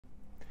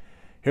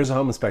Here's a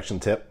home inspection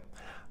tip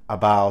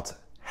about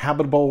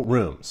habitable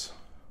rooms.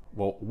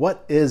 Well,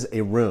 what is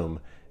a room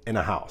in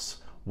a house?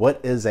 What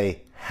is a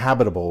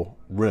habitable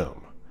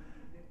room?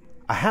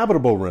 A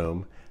habitable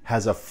room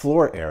has a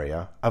floor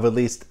area of at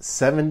least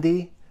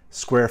 70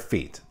 square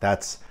feet.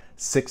 That's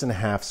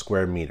 6.5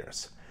 square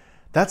meters.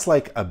 That's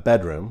like a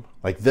bedroom,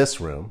 like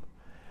this room,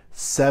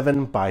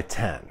 7 by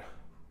 10.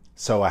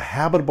 So a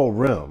habitable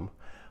room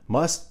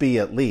must be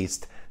at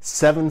least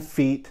 7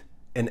 feet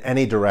in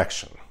any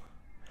direction.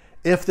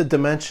 If the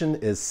dimension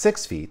is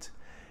 6 feet,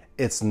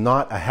 it's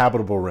not a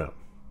habitable room.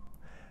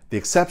 The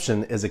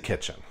exception is a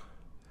kitchen.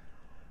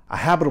 A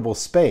habitable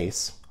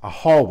space, a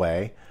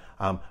hallway,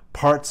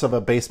 parts of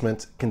a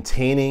basement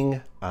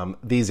containing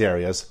these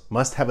areas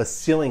must have a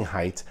ceiling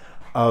height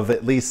of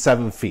at least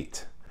 7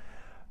 feet.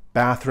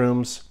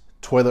 Bathrooms,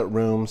 toilet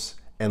rooms,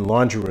 and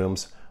laundry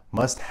rooms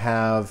must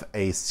have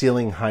a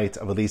ceiling height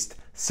of at least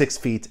 6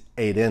 feet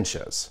 8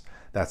 inches.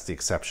 That's the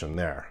exception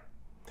there.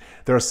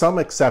 There are some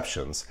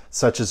exceptions,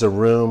 such as a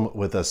room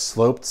with a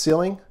sloped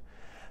ceiling.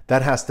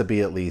 That has to be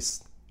at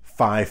least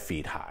 5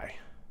 feet high.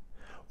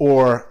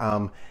 Or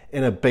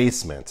in a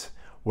basement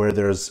where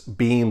there's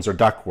beams or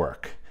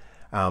ductwork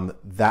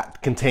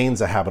that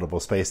contains a habitable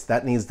space,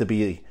 that needs to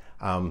be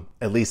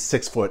at least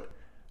 6 foot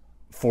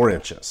 4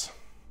 inches.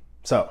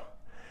 So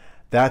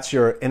that's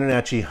your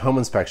InterNACHI home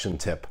inspection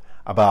tip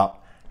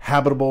about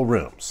habitable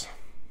rooms.